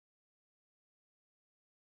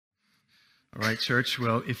All right, church.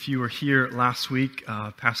 Well, if you were here last week,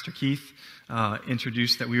 Pastor Keith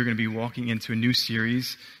introduced that we were going to be walking into a new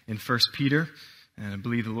series in 1 Peter. And I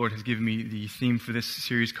believe the Lord has given me the theme for this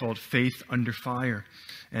series called Faith Under Fire.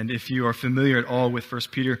 And if you are familiar at all with 1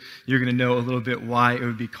 Peter, you're going to know a little bit why it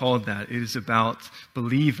would be called that. It is about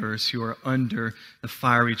believers who are under the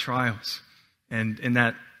fiery trials. And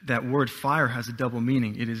that word fire has a double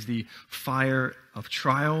meaning. It is the fire of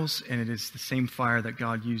trials, and it is the same fire that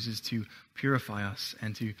God uses to purify us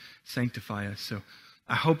and to sanctify us. So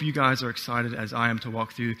I hope you guys are excited as I am to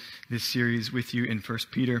walk through this series with you in 1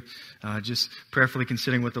 Peter. Just prayerfully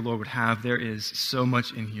considering what the Lord would have. There is so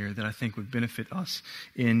much in here that I think would benefit us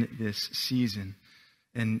in this season.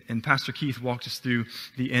 And Pastor Keith walked us through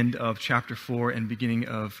the end of chapter 4 and beginning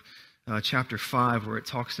of chapter 5, where it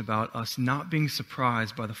talks about us not being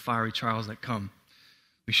surprised by the fiery trials that come.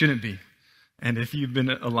 We shouldn't be. And if you've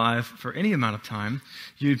been alive for any amount of time,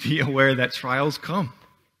 you'd be aware that trials come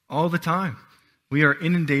all the time. We are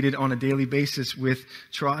inundated on a daily basis with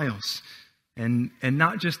trials. And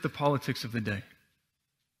not just the politics of the day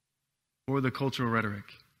or the cultural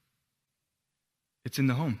rhetoric. It's in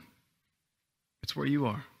the home. It's where you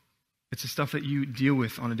are. It's the stuff that you deal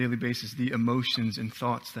with on a daily basis, the emotions and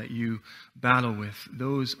thoughts that you battle with.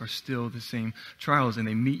 Those are still the same trials, and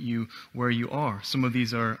they meet you where you are. Some of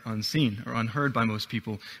these are unseen or unheard by most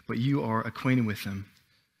people, but you are acquainted with them.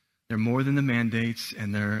 They're more than the mandates,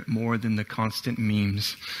 and they're more than the constant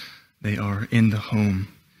memes. They are in the home.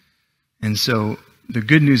 And so the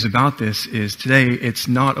good news about this is today it's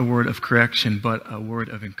not a word of correction, but a word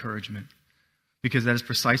of encouragement. Because that is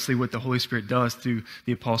precisely what the Holy Spirit does through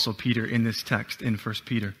the Apostle Peter in this text in 1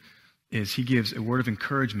 Peter, is he gives a word of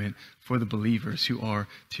encouragement for the believers who are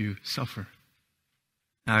to suffer.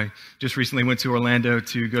 I just recently went to Orlando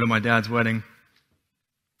to go to my dad's wedding.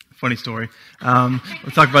 Funny story. We'll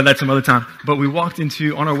talk about that some other time. But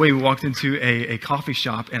on our way, we walked into a coffee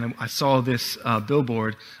shop, and I saw this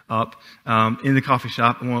billboard up in the coffee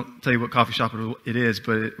shop. I won't tell you what coffee shop it is,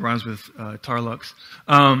 but it rhymes with Tarlux.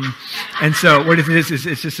 And so what it is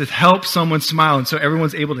it's just to help someone smile. And so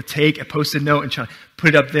everyone's able to take a Post-it note and try to put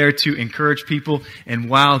it up there to encourage people. And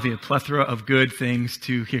wow, the plethora of good things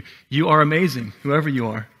to hear. You are amazing, whoever you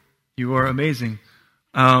are. You are amazing.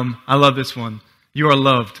 I love this one. You are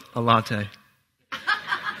loved, a latte.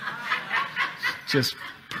 Just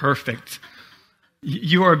perfect.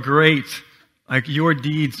 You are great. Like, your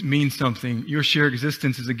deeds mean something. Your sheer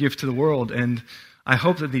existence is a gift to the world. And I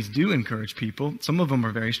hope that these do encourage people. Some of them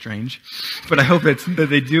are very strange, but I hope that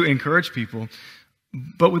they do encourage people.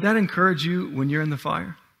 But would that encourage you when you're in the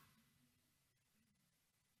fire?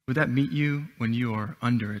 Would that meet you when you are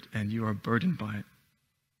under it and you are burdened by it?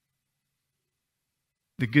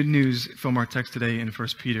 The good news from our text today in 1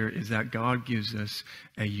 Peter is that God gives us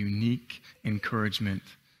a unique encouragement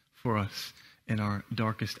for us in our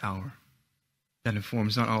darkest hour that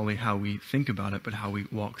informs not only how we think about it, but how we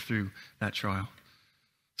walk through that trial.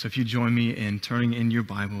 So if you join me in turning in your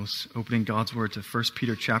Bibles, opening God's Word to 1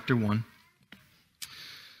 Peter chapter 1.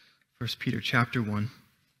 1 Peter chapter 1.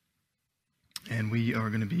 And we are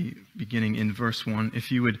going to be beginning in verse 1.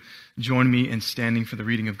 If you would join me in standing for the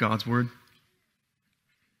reading of God's Word.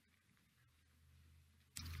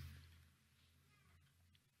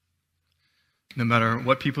 No matter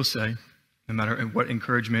what people say, no matter what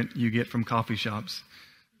encouragement you get from coffee shops,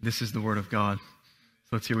 this is the word of God. So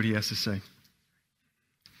let's hear what he has to say.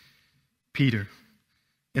 Peter,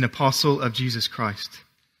 an apostle of Jesus Christ,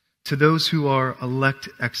 to those who are elect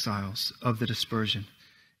exiles of the dispersion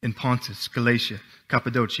in Pontus, Galatia,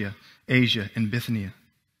 Cappadocia, Asia, and Bithynia,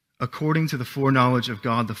 according to the foreknowledge of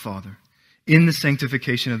God the Father, in the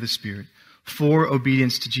sanctification of the Spirit, for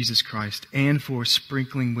obedience to Jesus Christ and for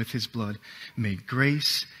sprinkling with his blood, may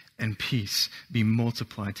grace and peace be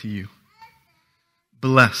multiplied to you.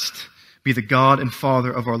 Blessed be the God and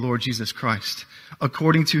Father of our Lord Jesus Christ.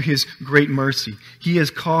 According to his great mercy, he has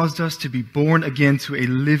caused us to be born again to a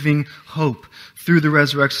living hope through the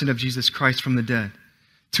resurrection of Jesus Christ from the dead,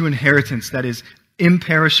 to inheritance that is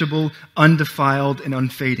imperishable, undefiled, and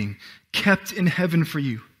unfading, kept in heaven for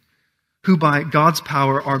you, who by God's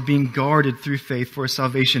power are being guarded through faith for a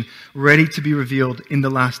salvation ready to be revealed in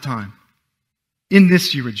the last time. In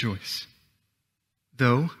this you rejoice.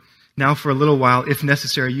 Though, now for a little while, if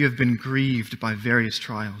necessary, you have been grieved by various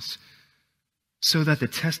trials, so that the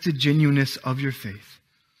tested genuineness of your faith,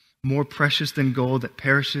 more precious than gold that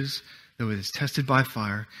perishes, though it is tested by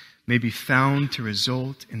fire, may be found to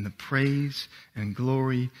result in the praise and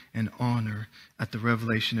glory and honor at the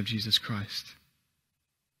revelation of Jesus Christ.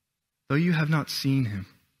 Though you have not seen him,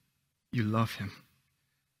 you love him.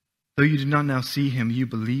 Though you do not now see him, you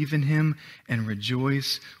believe in him and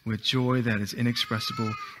rejoice with joy that is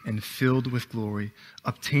inexpressible and filled with glory,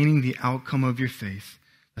 obtaining the outcome of your faith,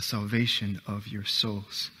 the salvation of your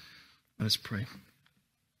souls. Let us pray.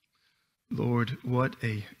 Lord, what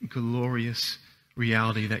a glorious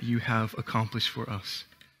reality that you have accomplished for us,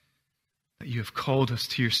 that you have called us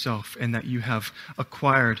to yourself, and that you have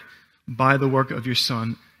acquired by the work of your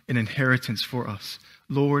Son an inheritance for us.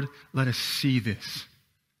 Lord, let us see this.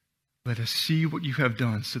 Let us see what you have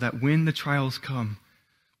done so that when the trials come,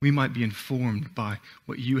 we might be informed by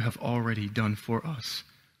what you have already done for us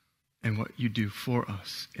and what you do for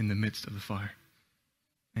us in the midst of the fire.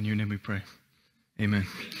 In your name we pray. Amen.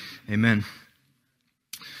 Amen.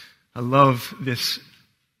 I love this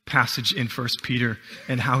passage in 1 Peter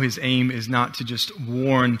and how his aim is not to just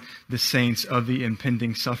warn the saints of the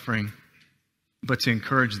impending suffering, but to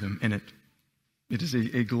encourage them in it. It is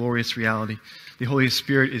a glorious reality. The Holy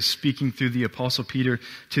Spirit is speaking through the Apostle Peter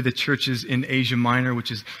to the churches in Asia Minor,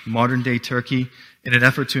 which is modern-day Turkey, in an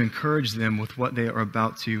effort to encourage them with what they are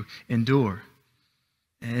about to endure.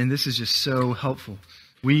 And this is just so helpful.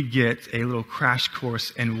 We get a little crash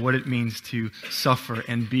course in what it means to suffer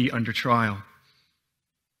and be under trial.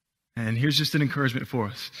 And here's just an encouragement for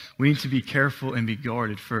us. We need to be careful and be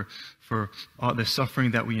guarded for the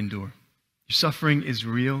suffering that we endure. Your suffering is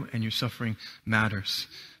real and your suffering matters.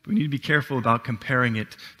 But we need to be careful about comparing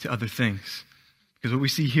it to other things. Because what we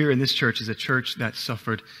see here in this church is a church that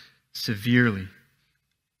suffered severely.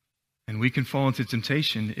 And we can fall into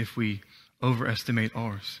temptation if we overestimate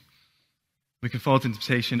ours. We can fall into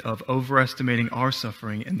temptation of overestimating our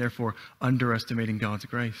suffering and therefore underestimating God's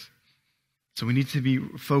grace. So we need to be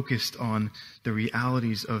focused on the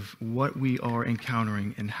realities of what we are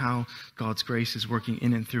encountering and how God's grace is working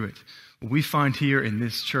in and through it. What we find here in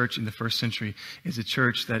this church in the first century is a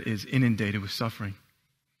church that is inundated with suffering.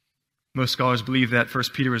 Most scholars believe that 1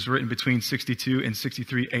 Peter was written between 62 and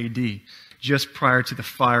 63 AD, just prior to the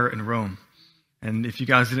fire in Rome. And if you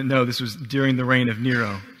guys didn't know, this was during the reign of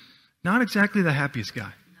Nero. Not exactly the happiest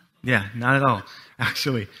guy. Yeah, not at all,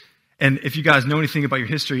 actually. And if you guys know anything about your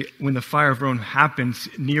history, when the fire of Rome happened,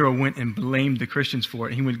 Nero went and blamed the Christians for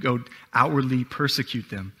it. He would go outwardly persecute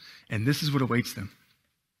them. And this is what awaits them.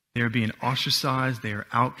 They are being ostracized. They are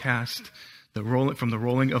outcast. From the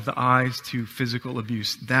rolling of the eyes to physical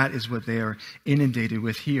abuse. That is what they are inundated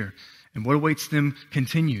with here. And what awaits them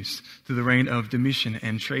continues through the reign of Domitian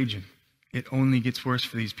and Trajan. It only gets worse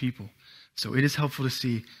for these people. So it is helpful to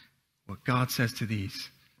see what God says to these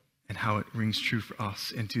and how it rings true for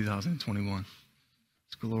us in 2021.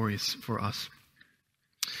 It's glorious for us.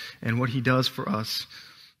 And what he does for us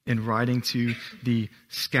in writing to the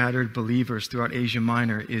scattered believers throughout Asia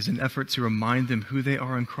Minor is an effort to remind them who they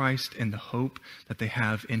are in Christ and the hope that they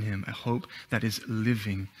have in him, a hope that is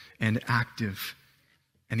living and active.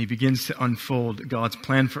 And he begins to unfold God's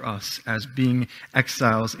plan for us as being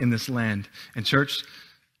exiles in this land. And church,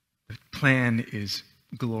 the plan is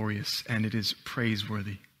glorious and it is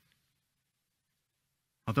praiseworthy.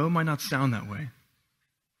 Although it might not sound that way.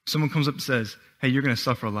 Someone comes up and says, hey, you're going to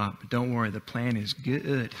suffer a lot, but don't worry, the plan is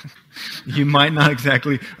good. You might not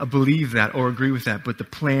exactly believe that or agree with that, but the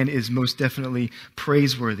plan is most definitely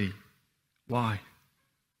praiseworthy. Why?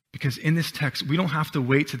 Because in this text, we don't have to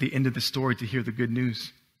wait to the end of the story to hear the good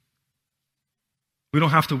news. We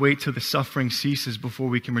don't have to wait till the suffering ceases before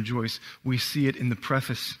we can rejoice. We see it in the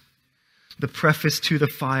preface. The preface to the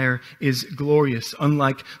fire is glorious.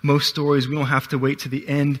 Unlike most stories, we don't have to wait to the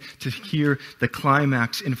end to hear the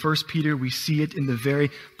climax. In 1 Peter, we see it in the very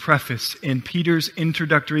preface. In Peter's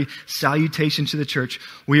introductory salutation to the church,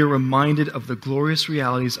 we are reminded of the glorious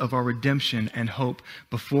realities of our redemption and hope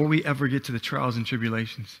before we ever get to the trials and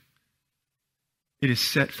tribulations. It is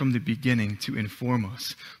set from the beginning to inform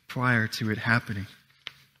us prior to it happening.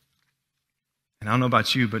 And I don't know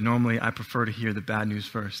about you, but normally I prefer to hear the bad news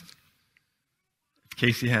first. If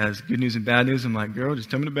Casey has good news and bad news, I'm like, girl, just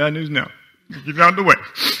tell me the bad news now. Get it out of the way.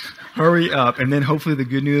 Hurry up. And then hopefully the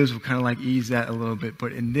good news will kind of like ease that a little bit.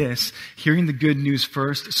 But in this, hearing the good news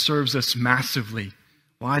first serves us massively.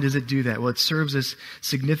 Why does it do that? Well, it serves us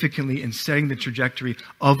significantly in setting the trajectory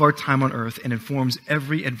of our time on earth and informs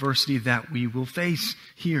every adversity that we will face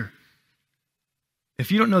here.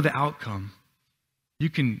 If you don't know the outcome, you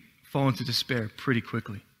can fall into despair pretty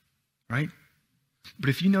quickly, right? But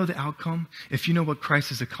if you know the outcome, if you know what Christ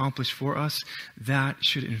has accomplished for us, that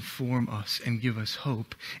should inform us and give us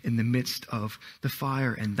hope in the midst of the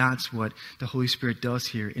fire. And that's what the Holy Spirit does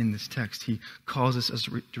here in this text. He causes us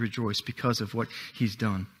to rejoice because of what he's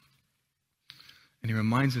done. And he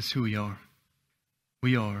reminds us who we are.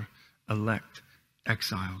 We are elect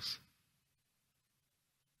exiles.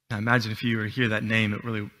 Now imagine if you were to hear that name, it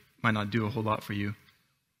really might not do a whole lot for you.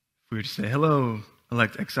 If we were to say, hello,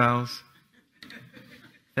 elect exiles.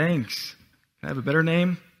 Thanks. Can I have a better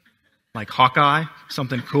name? Like Hawkeye,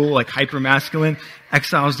 something cool, like hyper-masculine.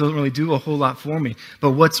 Exiles don't really do a whole lot for me.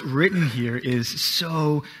 But what's written here is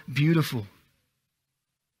so beautiful.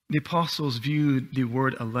 The apostles viewed the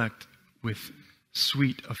word elect with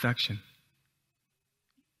sweet affection.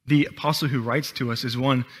 The apostle who writes to us is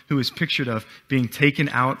one who is pictured of being taken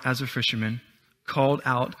out as a fisherman, called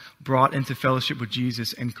out, brought into fellowship with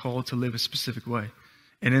Jesus, and called to live a specific way.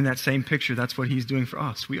 And in that same picture, that's what he's doing for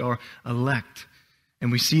us. We are elect.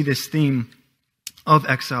 And we see this theme of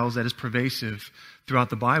exiles that is pervasive throughout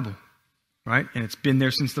the Bible, right? And it's been there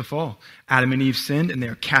since the fall. Adam and Eve sinned, and they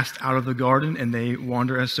are cast out of the garden, and they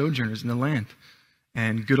wander as sojourners in the land.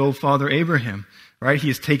 And good old Father Abraham, right? He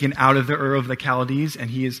is taken out of the Ur of the Chaldees, and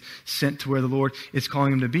he is sent to where the Lord is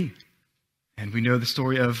calling him to be. And we know the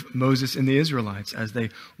story of Moses and the Israelites as they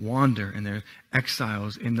wander and they're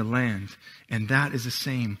exiles in the land. And that is the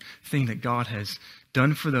same thing that God has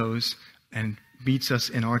done for those and meets us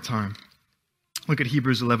in our time. Look at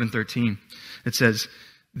Hebrews 11:13. It says,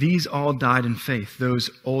 "These all died in faith, those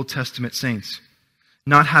Old Testament saints,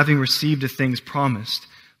 not having received the things promised,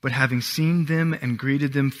 but having seen them and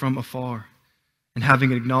greeted them from afar, and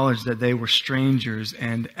having acknowledged that they were strangers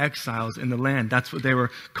and exiles in the land." That's what they were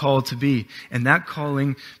called to be. And that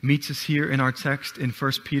calling meets us here in our text in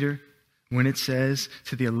 1 Peter when it says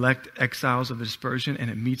to the elect exiles of the dispersion, and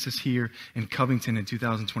it meets us here in Covington in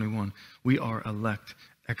 2021. We are elect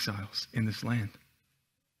exiles in this land,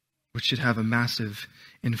 which should have a massive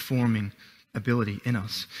informing ability in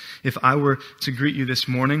us. If I were to greet you this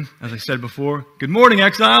morning, as I said before, "Good morning,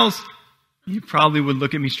 exiles," you probably would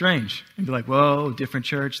look at me strange and be like, "Whoa, different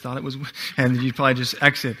church, thought it was," and you'd probably just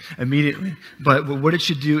exit immediately. But what it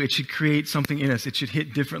should do, it should create something in us. It should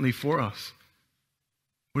hit differently for us.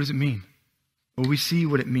 What does it mean? Well, we see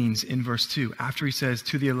what it means in verse 2. After he says,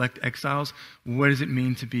 to the elect exiles, what does it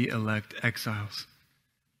mean to be elect exiles?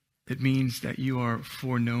 It means that you are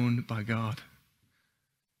foreknown by God.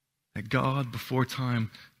 That God, before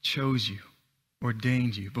time, chose you,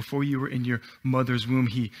 ordained you. Before you were in your mother's womb,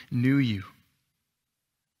 he knew you.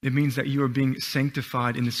 It means that you are being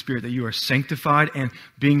sanctified in the Spirit, that you are sanctified and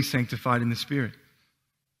being sanctified in the Spirit.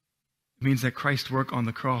 It means that Christ's work on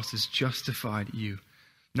the cross has justified you,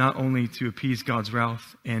 not only to appease God's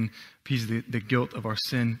wrath and appease the guilt of our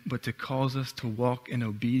sin, but to cause us to walk in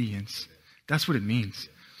obedience. That's what it means.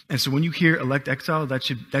 And so when you hear elect exile, that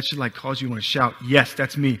should like cause you to want to shout, "Yes,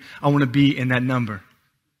 that's me. I want to be in that number.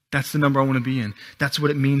 That's the number I want to be in." That's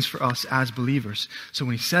what it means for us as believers. So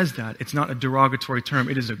when he says that, it's not a derogatory term.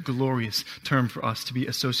 It is a glorious term for us to be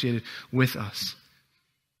associated with us.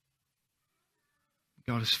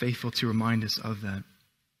 God is faithful to remind us of that.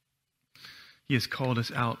 He has called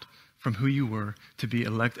us out from who you were to be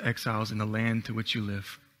elect exiles in the land to which you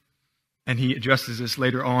live. And he addresses this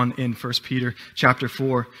later on in 1 Peter chapter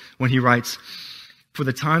 4 when he writes, "For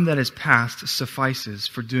the time that is past suffices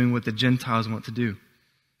for doing what the Gentiles want to do,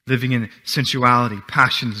 living in sensuality,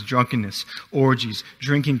 passions, drunkenness, orgies,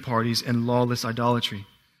 drinking parties, and lawless idolatry.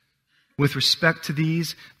 With respect to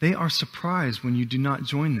these, they are surprised when you do not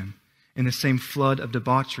join them in the same flood of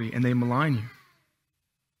debauchery, and they malign you."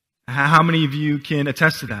 How many of you can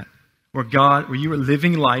attest to that? Where you were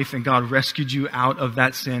living life and God rescued you out of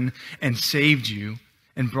that sin and saved you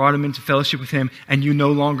and brought him into fellowship with him, and you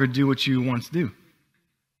no longer do what you once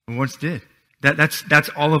did. That's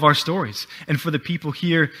all of our stories. And for the people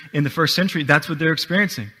here in the first century, that's what they're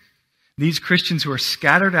experiencing. These Christians who are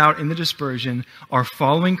scattered out in the dispersion are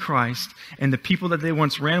following Christ, and the people that they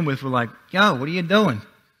once ran with were like, "Yo, what are you doing?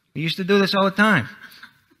 We used to do this all the time."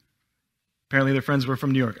 Apparently their friends were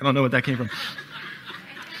from New York. I don't know what that came from.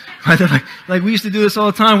 Right? They're like, "We used to do this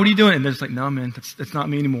all the time. What are you doing?" And they're just like, "No, man, that's not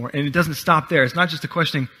me anymore." And it doesn't stop there. It's not just a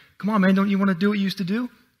question, "Come on, man, don't you want to do what you used to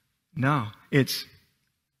do?" No, it's,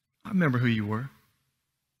 "I remember who you were.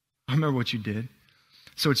 I remember what you did."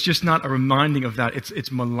 So it's just not a reminding of that.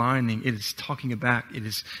 It's maligning. It is talking back. It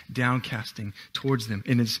is downcasting towards them.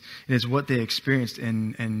 It is what they experienced.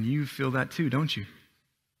 And you feel that too, don't you?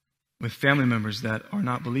 With family members that are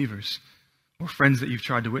not believers or friends that you've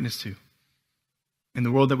tried to witness to. In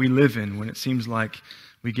the world that we live in, when it seems like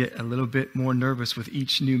we get a little bit more nervous with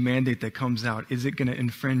each new mandate that comes out, is it going to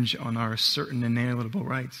infringe on our certain inalienable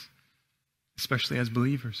rights, especially as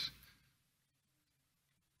believers?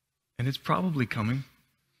 And it's probably coming,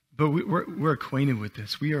 but we're acquainted with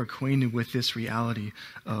this. We are acquainted with this reality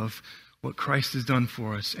of what Christ has done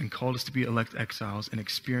for us and called us to be elect exiles and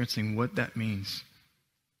experiencing what that means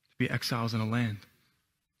to be exiles in a land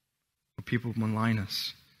where people malign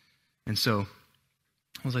us. And so,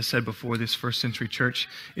 as I said before, this first century church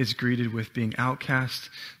is greeted with being outcast.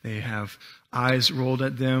 They have eyes rolled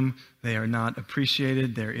at them. They are not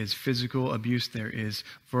appreciated. There is physical abuse. There is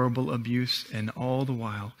verbal abuse. And all the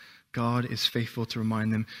while, God is faithful to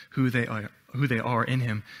remind them who they are in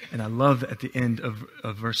him. And I love at the end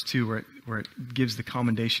of verse 2 where it gives the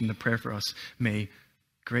commendation, the prayer for us. May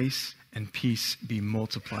grace and peace be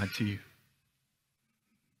multiplied to you.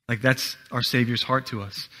 Like that's our Savior's heart to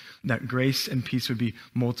us. That grace and peace would be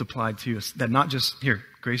multiplied to us. That not just, here,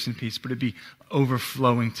 grace and peace, but it'd be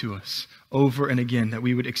overflowing to us over and again. That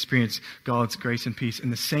we would experience God's grace and peace.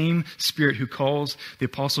 And the same Spirit who calls the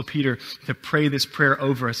Apostle Peter to pray this prayer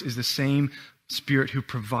over us is the same Spirit who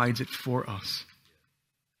provides it for us.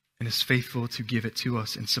 And is faithful to give it to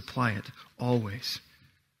us and supply it always.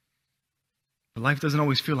 But life doesn't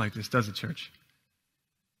always feel like this, does it, church?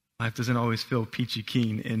 Life doesn't always feel peachy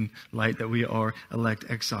keen in light that we are elect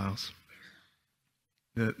exiles.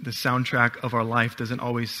 The soundtrack of our life doesn't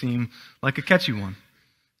always seem like a catchy one.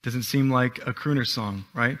 Doesn't seem like a crooner song,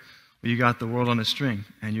 right? Where you got the world on a string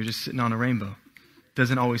and you're just sitting on a rainbow.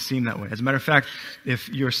 Doesn't always seem that way. As a matter of fact, if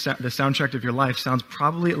the soundtrack of your life sounds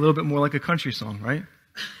probably a little bit more like a country song, right?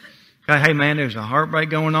 Hey man, there's a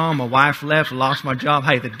heartbreak going on. My wife left, lost my job.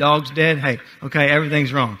 Hey, the dog's dead. Hey, okay,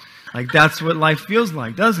 everything's wrong. Like that's what life feels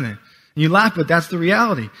like, doesn't it? And you laugh, but that's the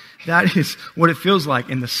reality. That is what it feels like.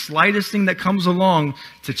 And the slightest thing that comes along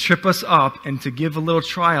to trip us up and to give a little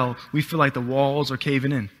trial, we feel like the walls are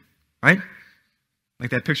caving in, right?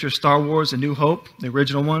 Like that picture of Star Wars, A New Hope, the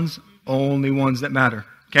original ones, only ones that matter,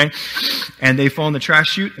 okay? And they fall in the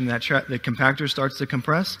trash chute and the compactor starts to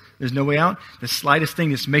compress. There's no way out. The slightest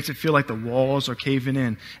thing just makes it feel like the walls are caving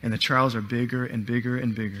in and the trials are bigger and bigger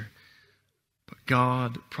and bigger. But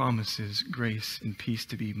God promises grace and peace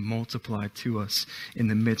to be multiplied to us in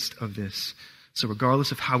the midst of this. So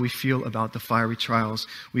regardless of how we feel about the fiery trials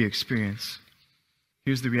we experience,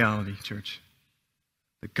 here's the reality, church.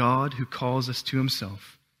 The God who calls us to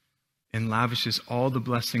himself and lavishes all the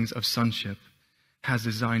blessings of sonship has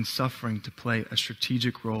designed suffering to play a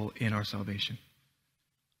strategic role in our salvation.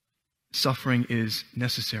 Suffering is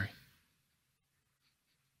necessary.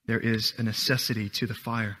 There is a necessity to the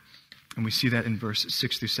fire. And we see that in verse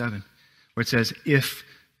 6 through 7, where it says, if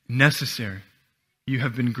necessary, you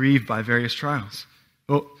have been grieved by various trials.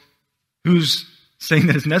 Well, who's saying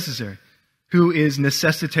that it's necessary? Who is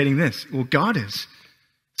necessitating this? Well, God is.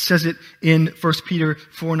 It says it in 1 Peter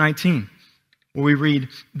 4:19, where we read,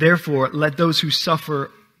 therefore, let those who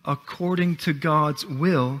suffer according to God's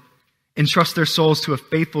will entrust their souls to a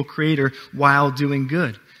faithful Creator while doing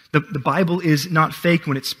good. The Bible is not fake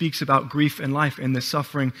when it speaks about grief and life and the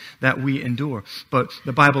suffering that we endure. But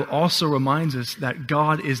the Bible also reminds us that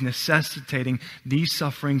God is necessitating these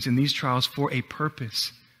sufferings and these trials for a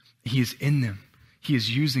purpose. He is in them. He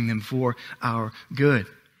is using them for our good.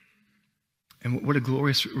 And what a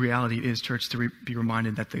glorious reality it is, church, to be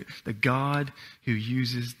reminded that the God who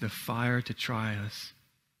uses the fire to try us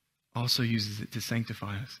also uses it to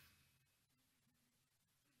sanctify us.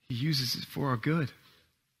 He uses it for our good.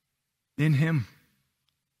 In him.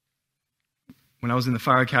 When I was in the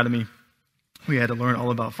fire academy, we had to learn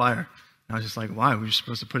all about fire. And I was just like, why? We're just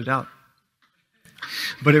supposed to put it out.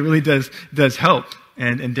 But it really does help.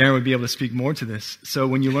 And Darren would be able to speak more to this. So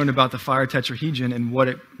when you learn about the fire tetrahedron and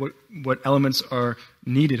what elements are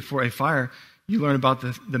needed for a fire, you learn about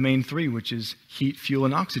the main three, which is heat, fuel,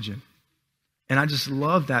 and oxygen. And I just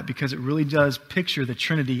love that because it really does picture the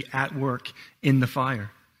Trinity at work in the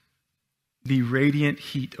fire. The radiant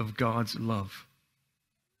heat of God's love.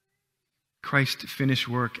 Christ's finished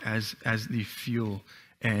work as the fuel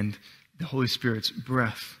and the Holy Spirit's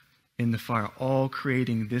breath in the fire, all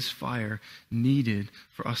creating this fire needed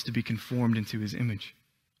for us to be conformed into his image.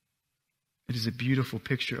 It is a beautiful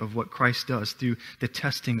picture of what Christ does through the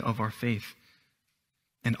testing of our faith.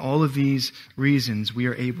 And all of these reasons we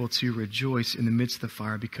are able to rejoice in the midst of the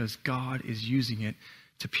fire because God is using it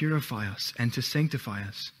to purify us and to sanctify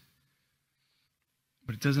us.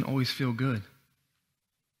 But it doesn't always feel good.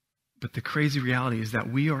 But the crazy reality is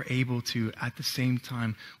that we are able to, at the same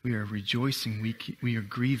time, we are rejoicing, we are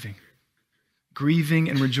grieving. Grieving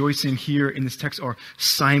and rejoicing here in this text are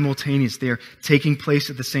simultaneous. They are taking place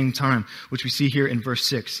at the same time, which we see here in verse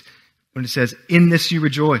 6, when it says, in this you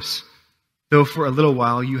rejoice, though for a little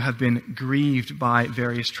while you have been grieved by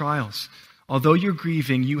various trials. Although you're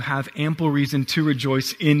grieving, you have ample reason to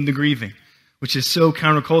rejoice in the grieving, which is so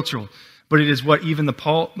countercultural. But it is what even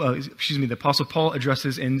the Apostle Paul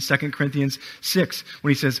addresses in 2 Corinthians 6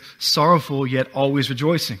 when he says, sorrowful yet always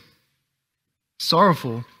rejoicing.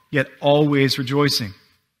 Sorrowful yet always rejoicing.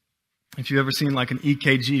 If you've ever seen like an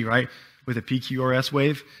EKG, right, with a PQRS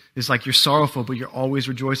wave, it's like you're sorrowful, but you're always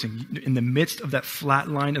rejoicing. In the midst of that flat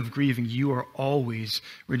line of grieving, you are always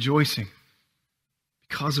rejoicing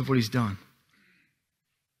because of what he's done.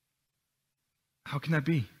 How can that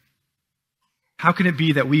be? How can it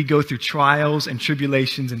be that we go through trials and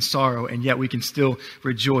tribulations and sorrow, and yet we can still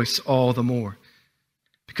rejoice all the more?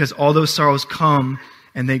 Because all those sorrows come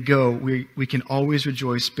and they go, we can always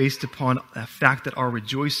rejoice based upon the fact that our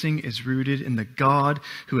rejoicing is rooted in the God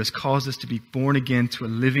who has caused us to be born again to a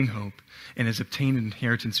living hope and has obtained an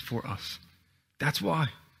inheritance for us. That's why.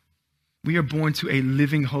 We are born to a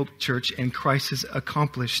living hope, church, and Christ has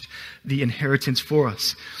accomplished the inheritance for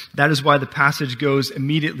us. That is why the passage goes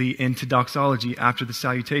immediately into doxology after the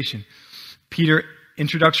salutation. Peter,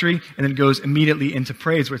 introductory, and then goes immediately into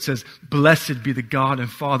praise where it says, "Blessed be the God and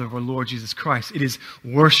Father of our Lord Jesus Christ." It is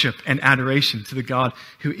worship and adoration to the God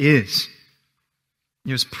who is.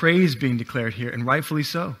 There's praise being declared here, and rightfully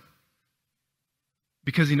so,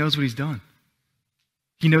 because he knows what he's done.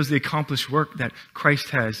 He knows the accomplished work that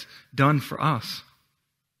Christ has done for us.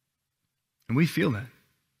 And we feel that.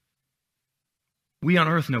 We on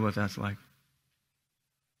earth know what that's like.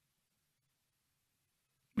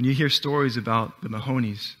 When you hear stories about the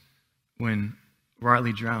Mahonis when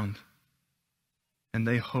Riley drowned, and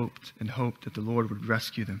they hoped and hoped that the Lord would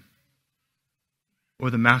rescue them.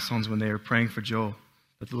 Or the Massons when they were praying for Joel,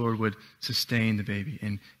 that the Lord would sustain the baby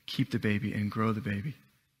and keep the baby and grow the baby.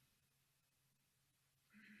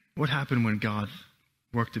 What happened when God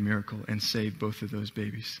worked a miracle and saved both of those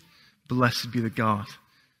babies? Blessed be the God,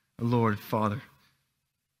 the Lord, Father.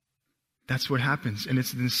 That's what happens. And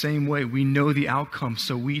it's in the same way. We know the outcome,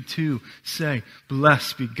 so we too say,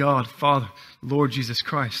 "Blessed be God, Father, Lord Jesus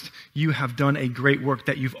Christ. You have done a great work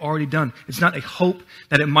that you've already done." It's not a hope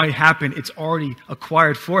that it might happen. It's already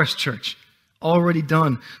acquired for us, church. Already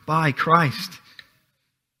done by Christ.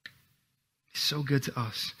 It's so good to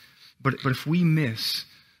us. But if we miss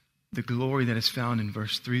the glory that is found in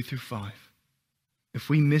verse 3 through 5, if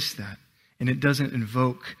we miss that and it doesn't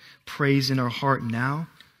invoke praise in our heart now,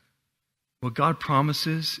 what God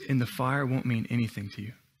promises in the fire won't mean anything to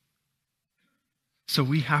you. So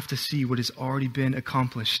we have to see what has already been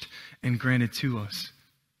accomplished and granted to us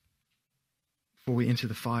before we enter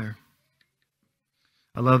the fire.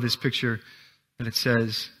 I love this picture that it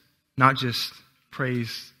says, not just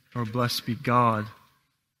praise or blessed be God,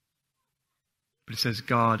 but it says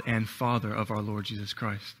God and Father of our Lord Jesus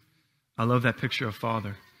Christ. I love that picture of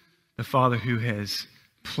Father. The Father who has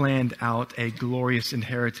planned out a glorious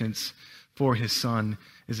inheritance for his Son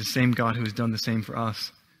is the same God who has done the same for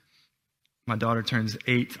us. My daughter turns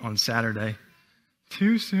 8 on Saturday.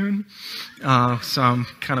 Too soon. So I'm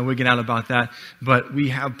kind of wigging out about that. But we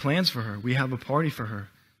have plans for her. We have a party for her.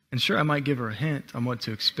 And sure, I might give her a hint on what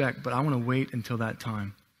to expect, but I want to wait until that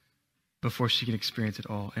time before she can experience it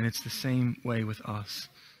all. And it's the same way with us.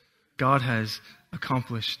 God has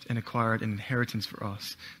accomplished and acquired an inheritance for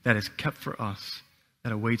us that is kept for us,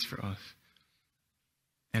 that awaits for us.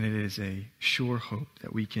 And it is a sure hope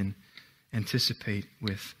that we can anticipate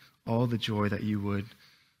with all the joy that you would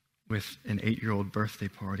with an 8-year-old birthday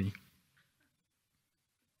party.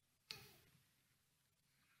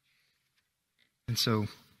 And so,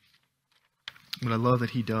 what I love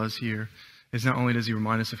that he does here is not only does he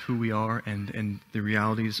remind us of who we are and the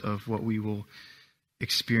realities of what we will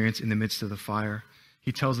experience in the midst of the fire,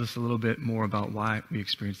 he tells us a little bit more about why we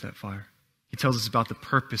experience that fire. He tells us about the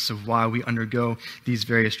purpose of why we undergo these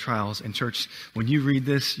various trials. And church, when you read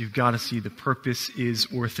this, you've got to see the purpose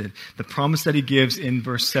is worth it. The promise that he gives in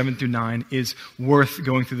verse 7 through 9 is worth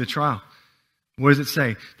going through the trial. What does it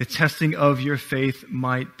say? The testing of your faith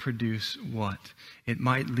might produce what? It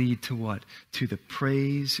might lead to what? To the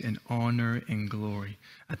praise and honor and glory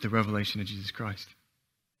at the revelation of Jesus Christ.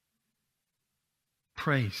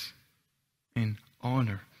 Praise and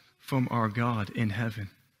honor from our God in heaven.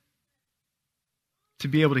 To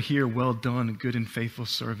be able to hear, "Well done, good and faithful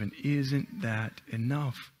servant," isn't that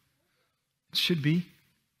enough? It should be.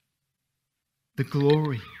 The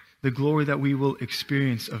glory that we will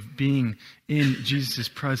experience of being in Jesus'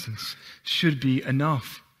 presence should be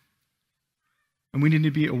enough. And we need to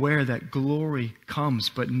be aware that glory comes,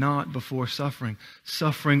 but not before suffering.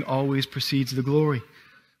 Suffering always precedes the glory.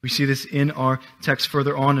 We see this in our text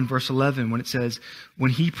further on in verse 11 when it says, when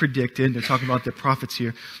he predicted, they're talking about the prophets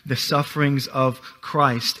here, the sufferings of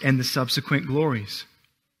Christ and the subsequent glories.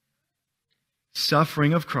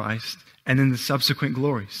 Suffering of Christ and then the subsequent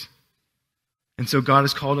glories. And so God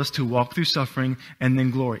has called us to walk through suffering and then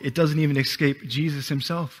glory. It doesn't even escape Jesus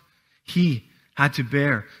himself. He had to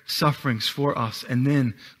bear sufferings for us and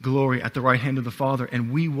then glory at the right hand of the Father.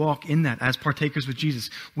 And we walk in that as partakers with Jesus.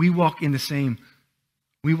 We walk in the same.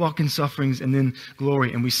 We walk in sufferings and then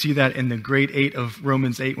glory. And we see that in the grade 8 of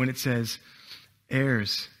Romans 8 when it says,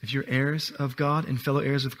 heirs, if you're heirs of God and fellow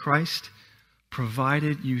heirs with Christ,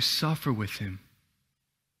 provided you suffer with him,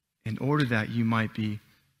 in order that you might be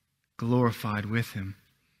glorified with him.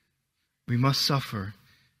 We must suffer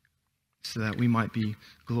so that we might be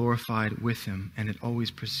glorified with him, and it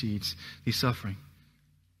always precedes the suffering.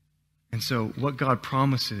 And so what God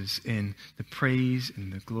promises in the praise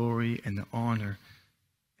and the glory and the honor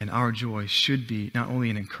and our joy should be not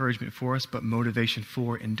only an encouragement for us, but motivation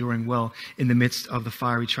for enduring well in the midst of the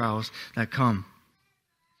fiery trials that come.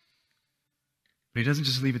 But he doesn't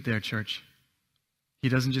just leave it there, church. He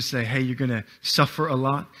doesn't just say, hey, you're going to suffer a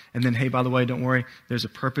lot, and then, hey, by the way, don't worry, there's a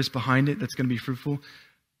purpose behind it that's going to be fruitful.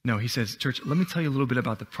 No, he says, church, let me tell you a little bit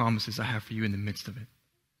about the promises I have for you in the midst of it.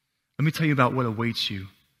 Let me tell you about what awaits you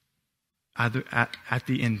either at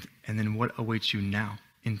the end, and then what awaits you now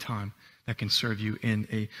in time that can serve you in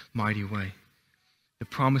a mighty way. The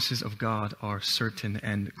promises of God are certain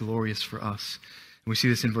and glorious for us. And we see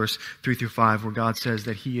this in verse 3 through 5, where God says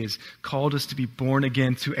that he has called us to be born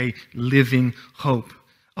again to a living hope.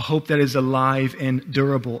 A hope that is alive and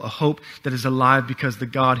durable. A hope that is alive because the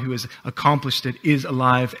God who has accomplished it is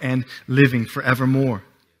alive and living forevermore.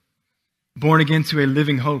 Born again to a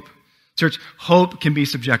living hope. Church, hope can be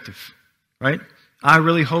subjective, right? I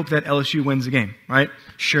really hope that LSU wins the game, right?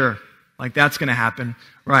 Sure. Like that's going to happen,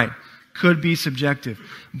 right? Could be subjective.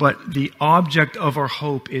 But the object of our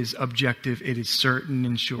hope is objective. It is certain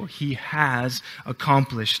and sure. He has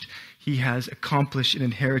accomplished an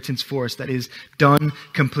inheritance for us that is done,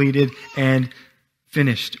 completed, and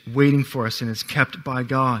finished, waiting for us and is kept by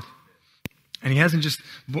God. And he hasn't just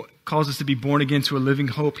caused us to be born again to a living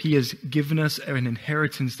hope. He has given us an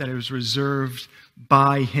inheritance that is reserved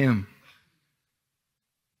by him.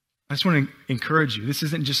 I just want to encourage you. This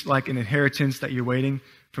isn't just like an inheritance that you're waiting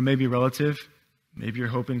for maybe a relative. Maybe you're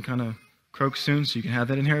hoping kind of croaks soon so you can have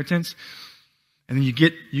that inheritance. And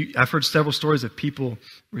then I've heard several stories of people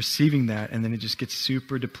receiving that, and then it just gets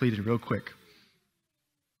super depleted real quick.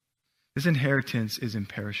 This inheritance is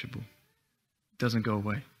imperishable. It doesn't go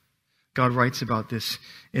away. God writes about this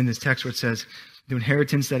in this text where it says, the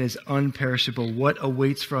inheritance that is unperishable, what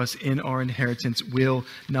awaits for us in our inheritance will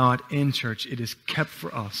not end, church. It is kept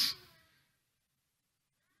for us.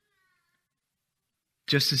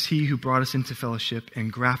 Just as he who brought us into fellowship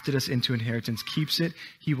and grafted us into inheritance keeps it,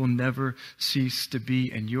 he will never cease to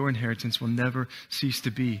be, and your inheritance will never cease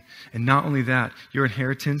to be. And not only that, your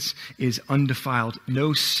inheritance is undefiled.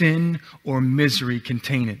 No sin or misery can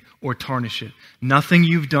taint it or tarnish it. Nothing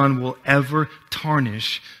you've done will ever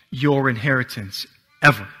tarnish your inheritance,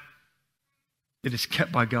 ever. It is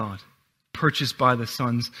kept by God, purchased by the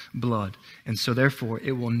Son's blood, and so therefore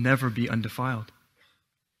it will never be undefiled.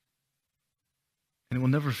 And it will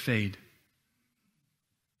never fade.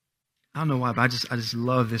 I don't know why, but I just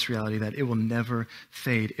love this reality that it will never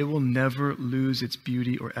fade. It will never lose its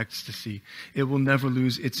beauty or ecstasy. It will never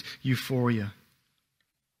lose its euphoria.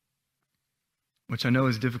 Which I know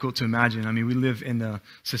is difficult to imagine. I mean, we live in a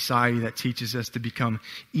society that teaches us to become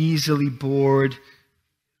easily bored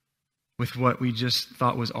with what we just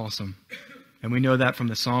thought was awesome. And we know that from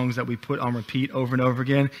the songs that we put on repeat over and over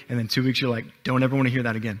again. And then 2 weeks you're like, don't ever want to hear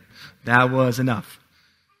that again. That was enough.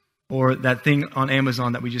 Or that thing on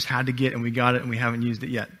Amazon that we just had to get and we got it and we haven't used it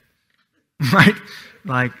yet. Right?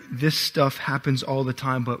 Like this stuff happens all the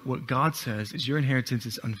time. But what God says is your inheritance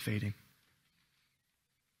is unfading.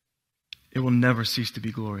 It will never cease to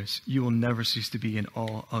be glorious. You will never cease to be in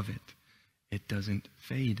awe of it. It doesn't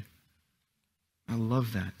fade. I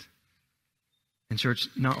love that. And church,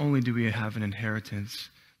 not only do we have an inheritance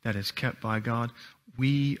that is kept by God,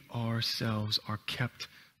 we ourselves are kept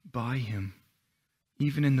by him.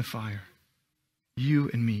 Even in the fire, you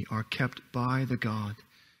and me are kept by the God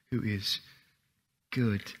who is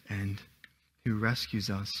good and who rescues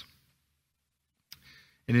us.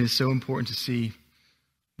 And it is so important to see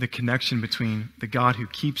the connection between the God who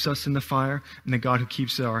keeps us in the fire and the God who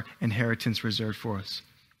keeps our inheritance reserved for us.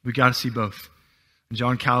 We got to see both. And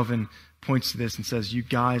John Calvin points to this and says, you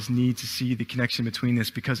guys need to see the connection between this,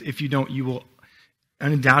 because if you don't, you will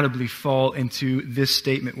undoubtedly fall into this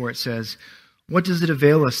statement where it says, what does it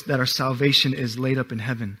avail us that our salvation is laid up in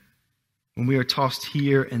heaven when we are tossed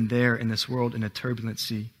here and there in this world in a turbulent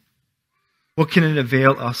sea? What can it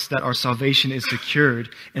avail us that our salvation is secured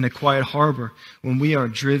in a quiet harbor when we are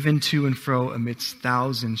driven to and fro amidst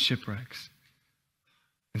 1,000 shipwrecks?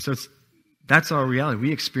 And so that's our reality.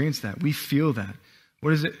 We experience that. We feel that.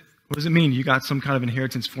 What What does it mean? You got some kind of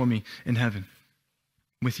inheritance for me in heaven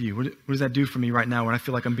with you. What does that do for me right now when I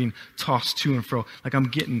feel like I'm being tossed to and fro, like I'm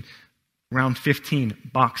getting round 15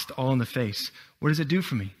 boxed all in the face? What does it do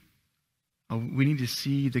for me? We need to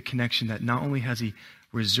see the connection that not only has he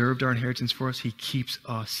reserved our inheritance for us, he keeps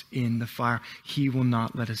us in the fire. He will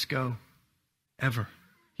not let us go, ever.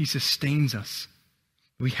 He sustains us.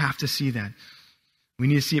 We have to see that. We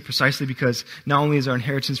need to see it precisely because not only is our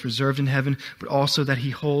inheritance reserved in heaven, but also that he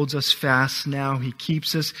holds us fast now. He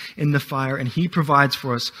keeps us in the fire, and he provides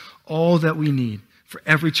for us all that we need for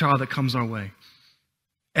every trial that comes our way.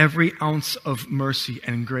 Every ounce of mercy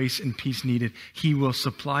and grace and peace needed, he will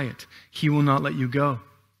supply it. He will not let you go.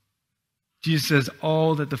 Jesus says,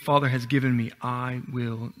 all that the Father has given me, I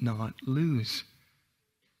will not lose.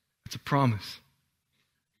 That's a promise.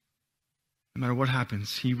 No matter what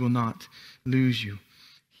happens, he will not lose you.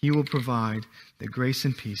 He will provide the grace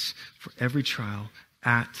and peace for every trial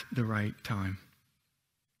at the right time.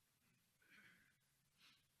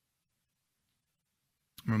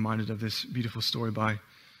 I'm reminded of this beautiful story by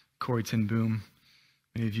Corrie ten Boom.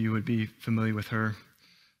 Many of you would be familiar with her,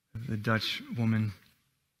 the Dutch woman.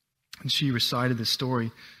 And she recited this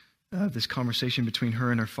story, this conversation between her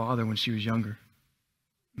and her father when she was younger.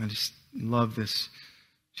 And I just love this.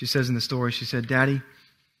 She says in the story, she said, "Daddy,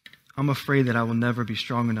 I'm afraid that I will never be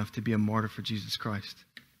strong enough to be a martyr for Jesus Christ."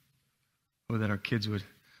 Oh, that our kids would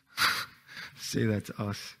say that to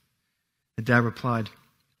us. The dad replied,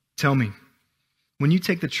 "Tell me, when you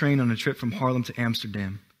take the train on a trip from Haarlem to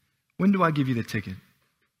Amsterdam, when do I give you the ticket?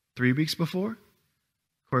 3 weeks before?"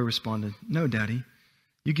 Corey responded, "No, Daddy.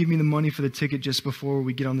 You give me the money for the ticket just before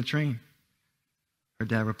we get on the train." Her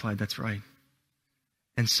dad replied, "That's right.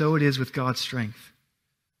 And so it is with God's strength.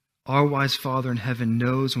 Our wise Father in heaven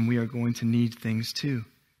knows when we are going to need things too.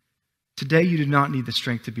 Today you do not need the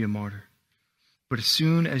strength to be a martyr. But as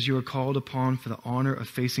soon as you are called upon for the honor of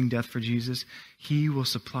facing death for Jesus, he will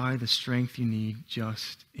supply the strength you need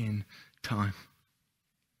just in time."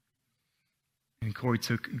 And Corrie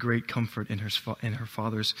took great comfort in her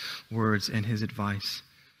father's words and his advice.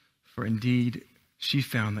 For indeed, she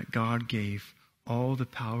found that God gave all the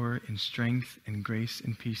power and strength and grace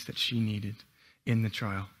and peace that she needed in the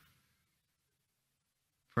trial.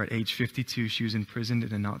 For at age 52, she was imprisoned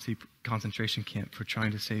in a Nazi concentration camp for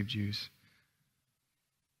trying to save Jews.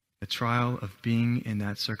 The trial of being in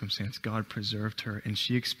that circumstance, God preserved her, and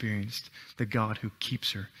she experienced the God who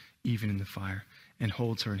keeps her even in the fire and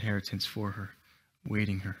holds her inheritance for her,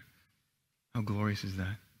 waiting her. How glorious is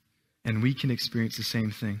that? And we can experience the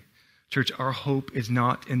same thing. Church, our hope is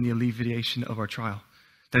not in the alleviation of our trial,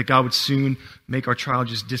 that God would soon make our trial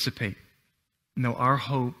just dissipate. No, our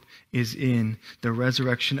hope is in the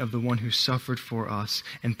resurrection of the one who suffered for us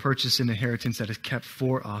and purchased an inheritance that is kept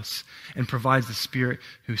for us and provides the Spirit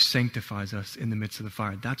who sanctifies us in the midst of the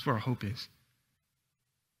fire. That's where our hope is.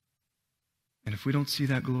 And if we don't see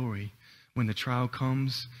that glory, when the trial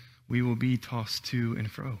comes, we will be tossed to and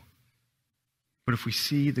fro. But if we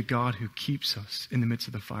see the God who keeps us in the midst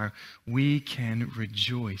of the fire, we can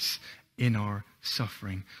rejoice in our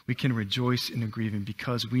suffering. We can rejoice in the grieving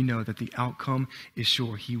because we know that the outcome is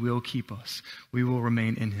sure. He will keep us. We will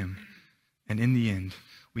remain in him. And in the end,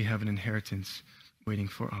 we have an inheritance waiting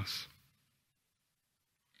for us.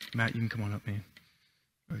 Matt, you can come on up, man.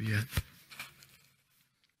 Oh, yeah.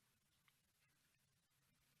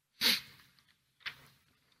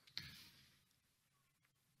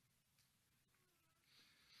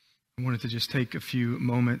 I wanted to just take a few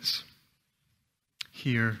moments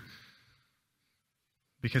here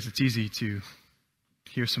because it's easy to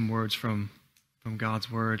hear some words from God's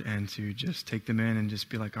word and to just take them in and just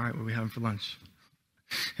be like, all right, what are we having for lunch?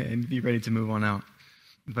 And be ready to move on out.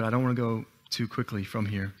 But I don't want to go too quickly from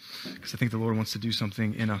here because I think the Lord wants to do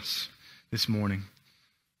something in us this morning.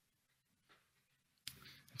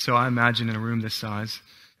 So I imagine in a room this size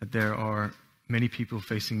that there are many people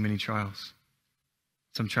facing many trials.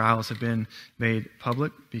 Some trials have been made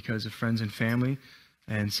public because of friends and family,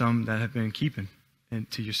 and some that have been keeping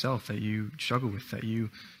to yourself that you struggle with, that you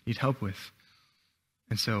need help with.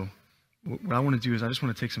 And so what I want to do is I just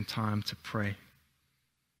want to take some time to pray.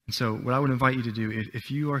 And so what I would invite you to do,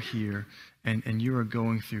 if you are here and you are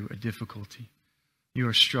going through a difficulty, you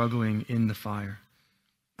are struggling in the fire,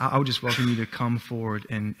 I would just welcome you to come forward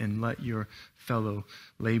and let your fellow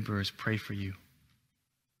laborers pray for you.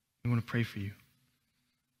 We want to pray for you.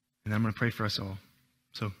 And I'm going to pray for us all.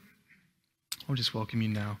 So I'll just welcome you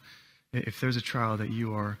now. If there's a trial that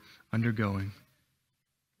you are undergoing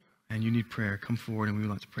and you need prayer, come forward and we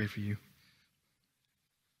would like to pray for you.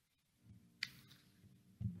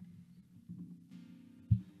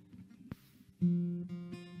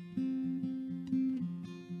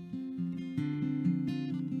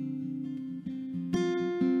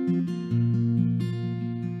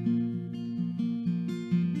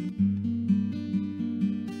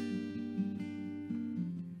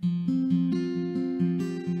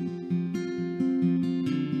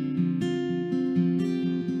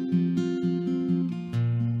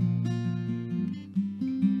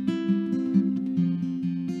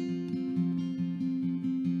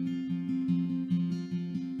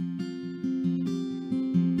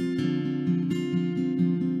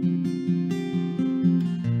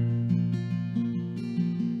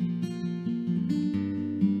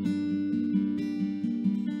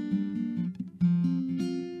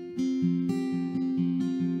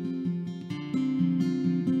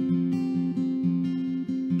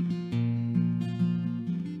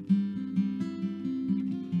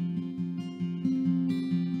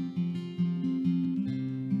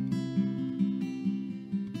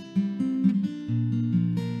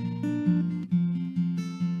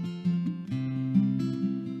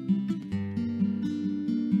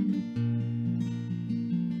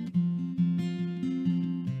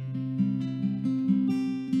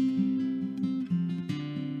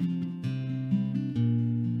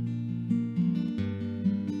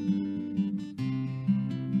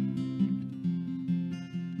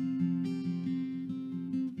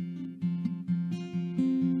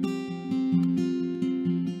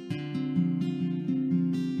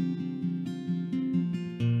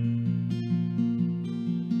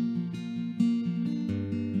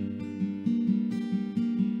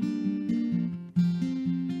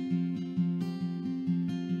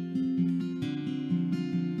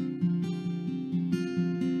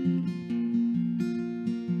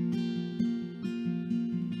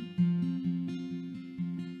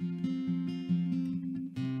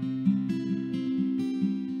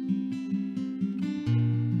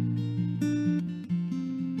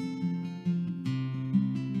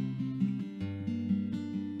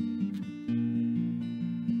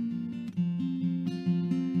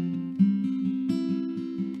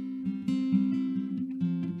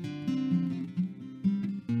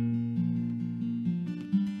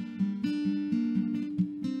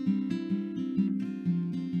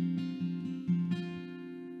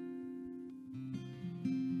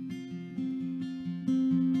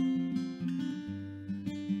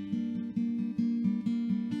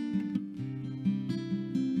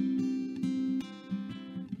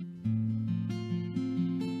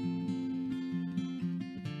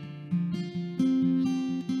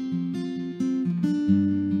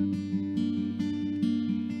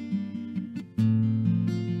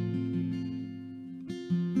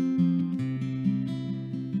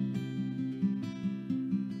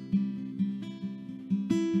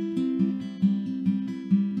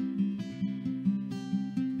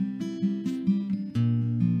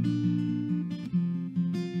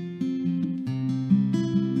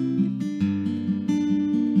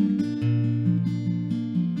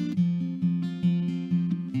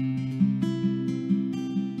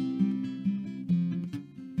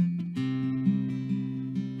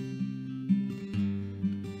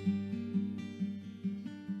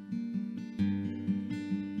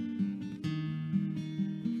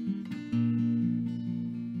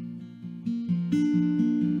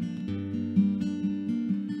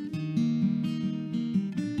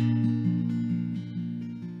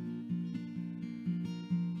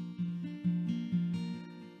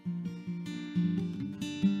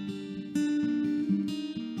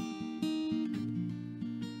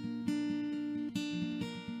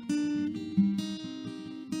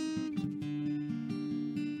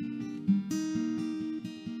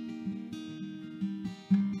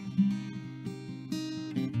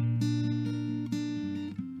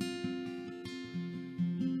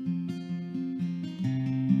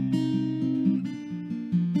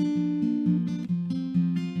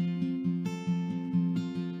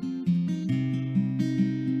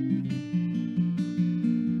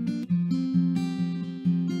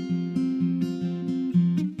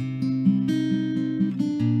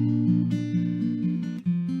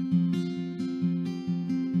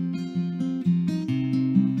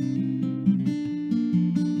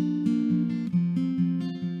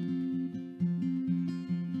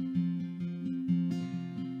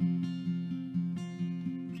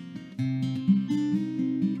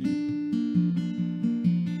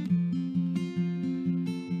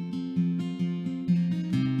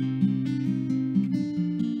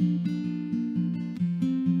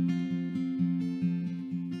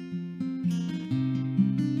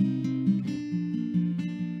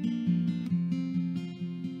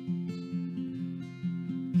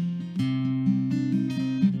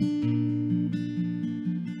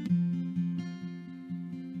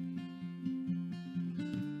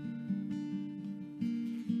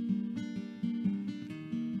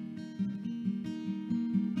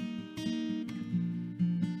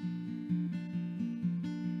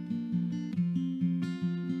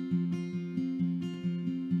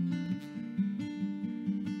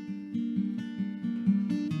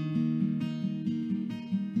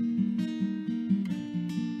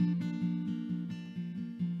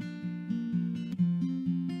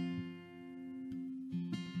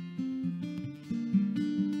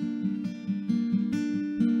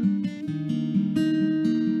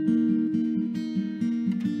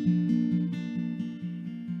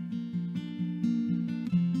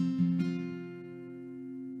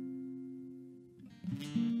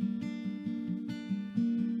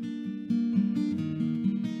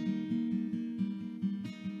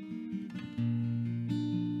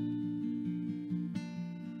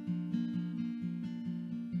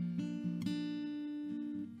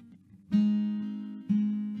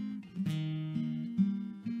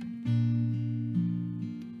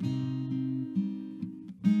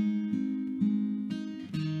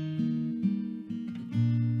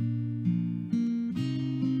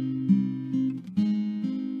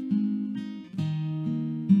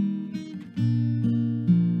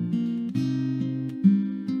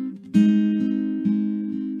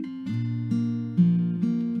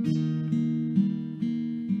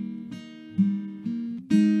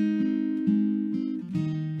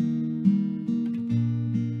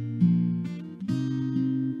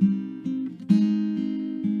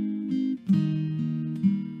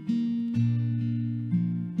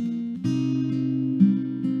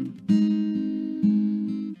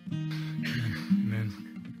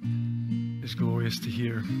 It's glorious to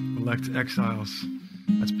hear elect exiles.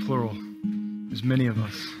 That's plural. There's many of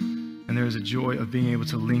us. And there is a joy of being able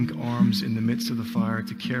to link arms in the midst of the fire,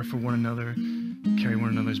 to care for one another, carry one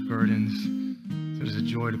another's burdens. So there's a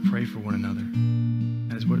joy to pray for one another.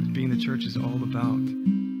 That is what being the church is all about.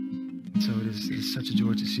 So it is such a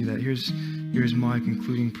joy to see that. Here's my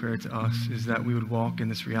concluding prayer to us, is that we would walk in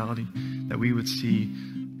this reality, that we would see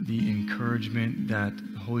the encouragement that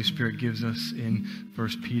the Holy Spirit gives us in 1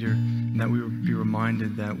 Peter, and that we would be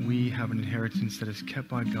reminded that we have an inheritance that is kept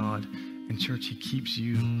by God. And church, He keeps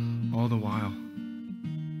you all the while.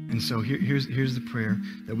 And so here's the prayer,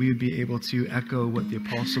 that we would be able to echo what the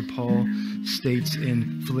Apostle Paul states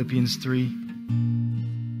in Philippians 3.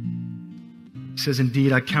 He says,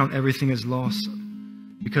 "Indeed, I count everything as loss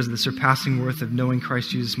because of the surpassing worth of knowing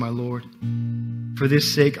Christ Jesus my Lord. For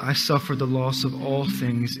this sake I suffer the loss of all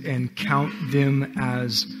things and count them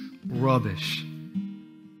as rubbish,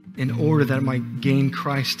 in order that I might gain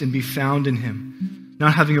Christ and be found in Him,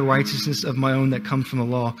 not having a righteousness of my own that comes from the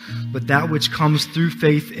law, but that which comes through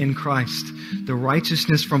faith in Christ, the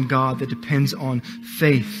righteousness from God that depends on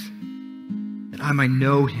faith, that I might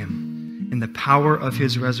know Him in the power of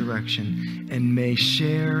His resurrection and may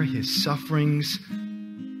share His sufferings,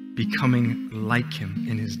 becoming like Him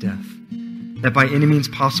in His death, that by any means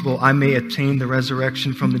possible I may attain the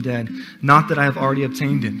resurrection from the dead. Not that I have already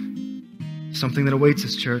obtained it," something that awaits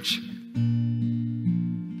us, church,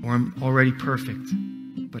 "or I'm already perfect,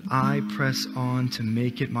 but I press on to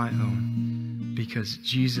make it my own, because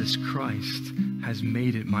Jesus Christ has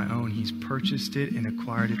made it my own." He's purchased it and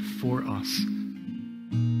acquired it for us.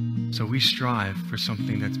 So we strive for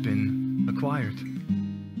something that's been acquired.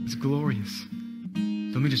 It's glorious.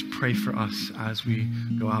 Let me just pray for us as we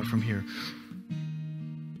go out from here.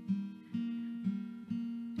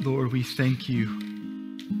 Lord, we thank You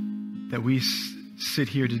that we sit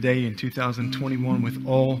here today in 2021 with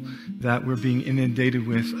all that we're being inundated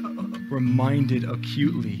with, reminded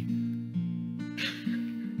acutely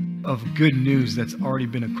of good news that's already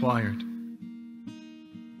been acquired,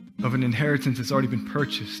 of an inheritance that's already been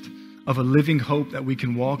purchased, of a living hope that we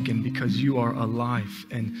can walk in because You are alive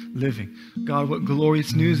and living. God, what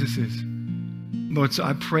glorious news this is. Lord, so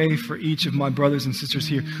I pray for each of my brothers and sisters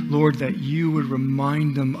here, Lord, that You would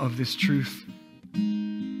remind them of this truth.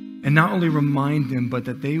 And not only remind them, but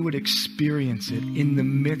that they would experience it in the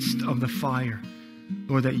midst of the fire.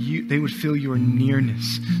 Lord, that they would feel Your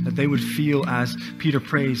nearness, that they would feel, as Peter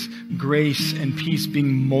prays, grace and peace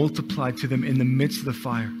being multiplied to them in the midst of the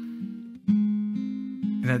fire.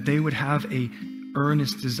 And that they would have a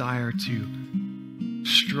earnest desire to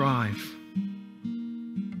strive,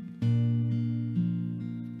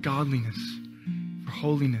 godliness, for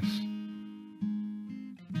holiness,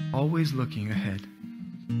 always looking ahead.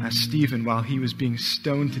 As Stephen, while he was being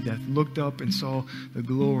stoned to death, looked up and saw the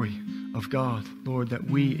glory of God. Lord, that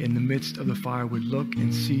we in the midst of the fire would look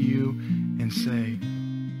and see You and say,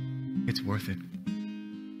 it's worth it.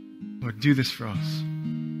 Lord, do this for us.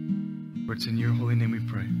 For it's in Your holy name we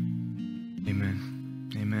pray.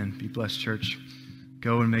 Amen. Amen. Be blessed, church.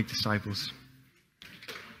 Go and make disciples.